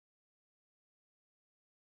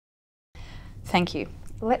Thank you.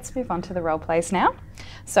 Let's move on to the role plays now.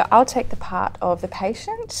 So I'll take the part of the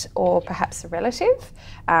patient or perhaps a relative.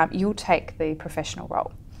 You'll take the professional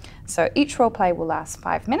role. So each role play will last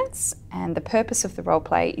 5 minutes, and the purpose of the role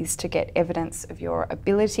play is to get evidence of your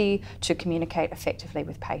ability to communicate effectively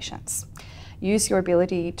with patients. Use your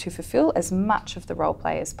ability to fulfill as much of the role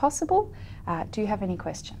play as possible. Do you have any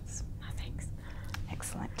questions? No, thanks.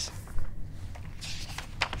 Excellent.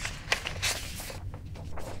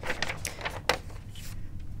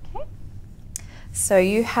 Okay. So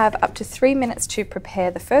you have up to 3 minutes to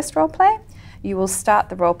prepare the first role play. You will start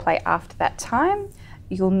the role play after that time.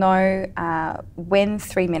 You'll know when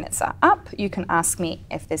 3 minutes are up. You can ask me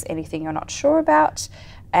if there's anything you're not sure about,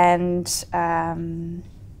 and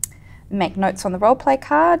make notes on the role play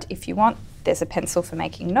card if you want. There's a pencil for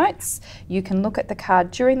making notes. You can look at the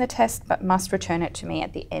card during the test, but must return it to me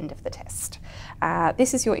at the end of the test.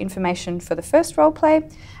 This is your information for the first role play,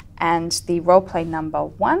 and the role play number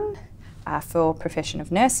 1 for Profession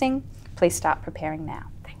of Nursing. Please start preparing now.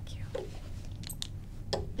 Thank you.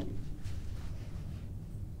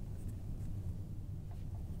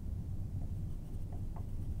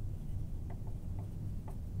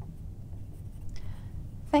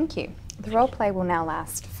 Thank you. The role play will now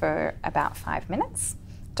last for about 5 minutes.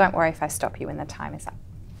 Don't worry if I stop you when the time is up.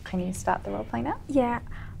 Can you start the role play now? Yeah.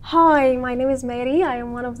 Hi, my name is Mary. I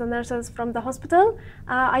am one of the nurses from the hospital.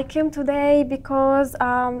 I came today because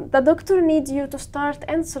the doctor needs you to start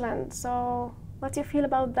insulin. So what do you feel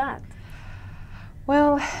about that?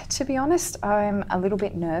 Well, to be honest, I'm a little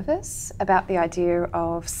bit nervous about the idea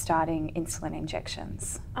of starting insulin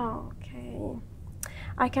injections. Okay.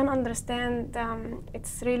 I can understand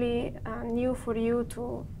it's really new for you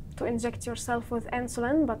to inject yourself with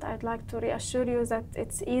insulin, but I'd like to reassure you that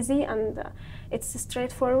it's easy and it's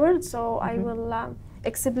straightforward. So I will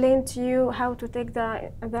explain to you how to take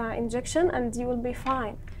the injection, and you will be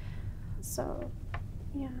fine. So,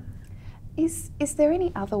 yeah. Is there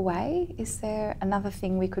any other way? Is there another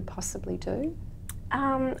thing we could possibly do?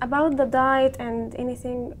 About the diet and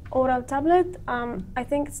anything oral tablet, I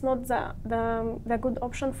think it's not the good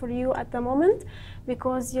option for you at the moment,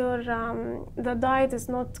 because your the diet is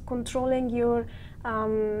not controlling your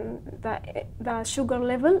the sugar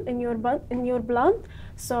level in your blood.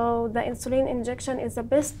 So the insulin injection is the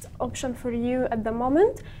best option for you at the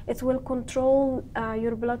moment. It will control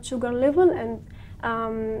your blood sugar level and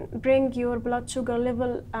bring your blood sugar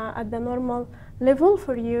level at the normal level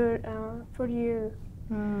for you.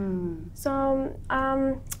 So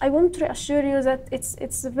I want to reassure you that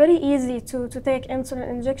it's very easy to take insulin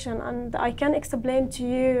injection, and I can explain to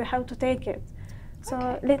you how to take it.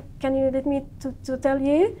 So can you let me to tell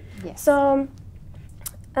you? Yes. So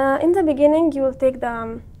in the beginning, you will take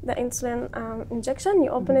the insulin injection.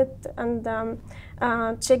 You open it and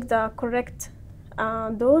check the correct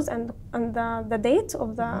dose and the date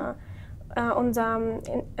of the on the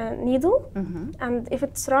needle, and if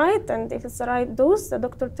it's right and if it's the right dose, the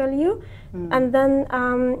doctor tell you, and then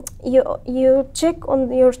you check on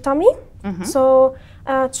your tummy. So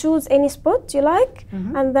choose any spot you like,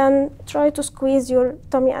 and then try to squeeze your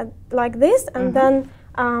tummy like this, and then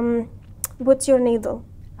put your needle.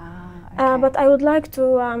 But I would like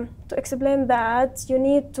to explain that you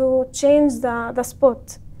need to change the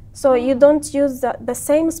spot, so you don't use the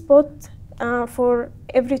same spot for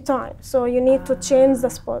every time. So you need to change the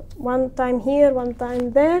spot. One time here, one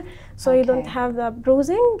time there, so you don't have the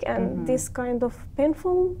bruising and this kind of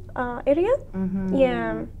painful area.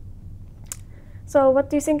 Yeah. So what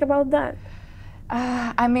do you think about that?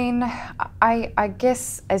 I mean, I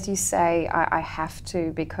guess, as you say, I have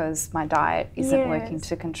to, because my diet isn't working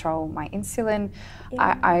to control my insulin.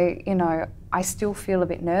 I still feel a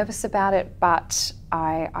bit nervous about it, but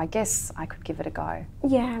I guess I could give it a go.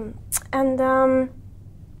 Yeah, and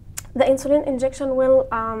the insulin injection will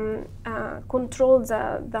control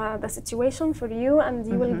the situation for you, and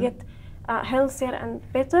you will get healthier and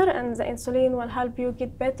better, and the insulin will help you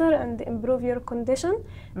get better and improve your condition,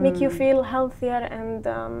 make you feel healthier and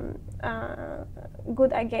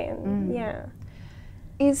good again. Yeah.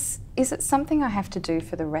 Is it something I have to do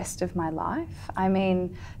for the rest of my life? I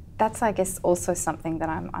mean, that's, I guess, also something that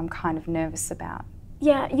I'm kind of nervous about.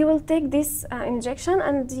 Yeah, you will take this injection,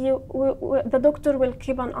 and the doctor will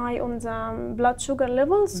keep an eye on the blood sugar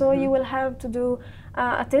level. So you will have to do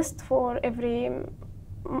a test for every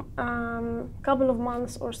couple of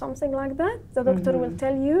months or something like that. The doctor will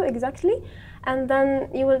tell you exactly, and then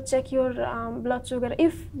you will check your blood sugar.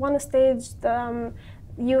 If one stage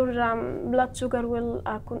your blood sugar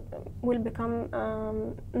will become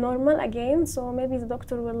normal again. So maybe the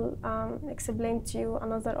doctor will explain to you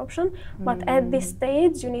another option. But at this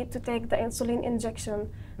stage, you need to take the insulin injection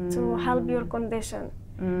to help your condition.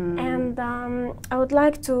 And I would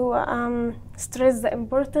like to stress the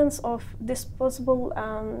importance of disposable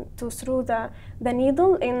to through the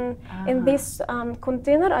needle in this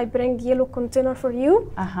container. I bring yellow container for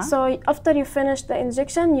you. So after you finish the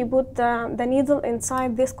injection, you put the needle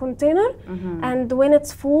inside this container, and when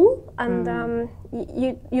it's full and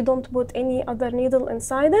you don't put any other needle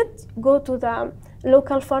inside it, go to the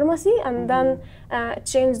local pharmacy and then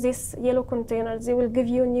change this yellow container. They will give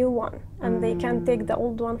you a new one, and they can take the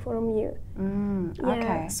old one from you.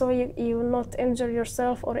 Okay. So you will not injure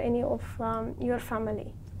yourself or any of your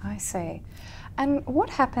family. I see. And what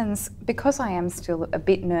happens, because I am still a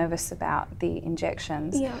bit nervous about the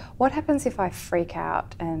injections, what happens if I freak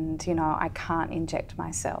out and, you know, I can't inject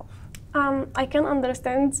myself? I can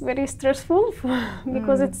understand it's very stressful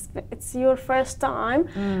because it's your first time,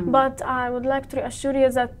 but I would like to reassure you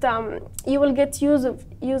that you will get use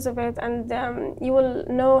of it, and you will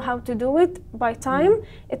know how to do it. By time,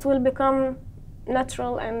 it will become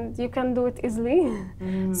natural and you can do it easily.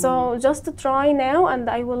 So just try now, and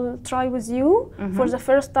I will try with you for the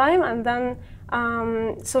first time, and then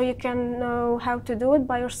so you can know how to do it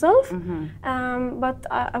by yourself. But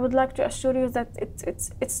I would like to assure you that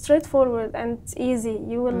it's straightforward and it's easy.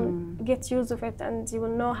 You will get use of it, and you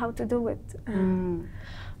will know how to do it.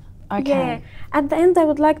 Okay. Yeah. At the end, I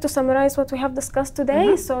would like to summarize what we have discussed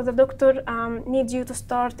today. So the doctor needs you to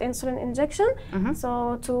start insulin injection,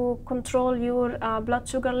 so to control your blood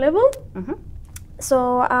sugar level.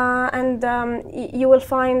 So you will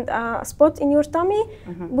find a spot in your tummy,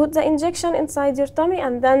 put the injection inside your tummy,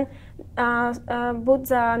 and then put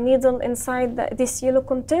the needle inside this yellow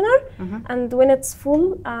container, and when it's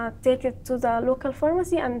full, take it to the local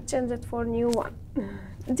pharmacy and change it for a new one.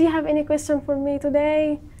 Do you have any question for me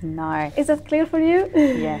today? No. Is that clear for you?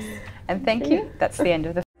 Yes. And thank you. That's the end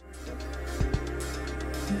of the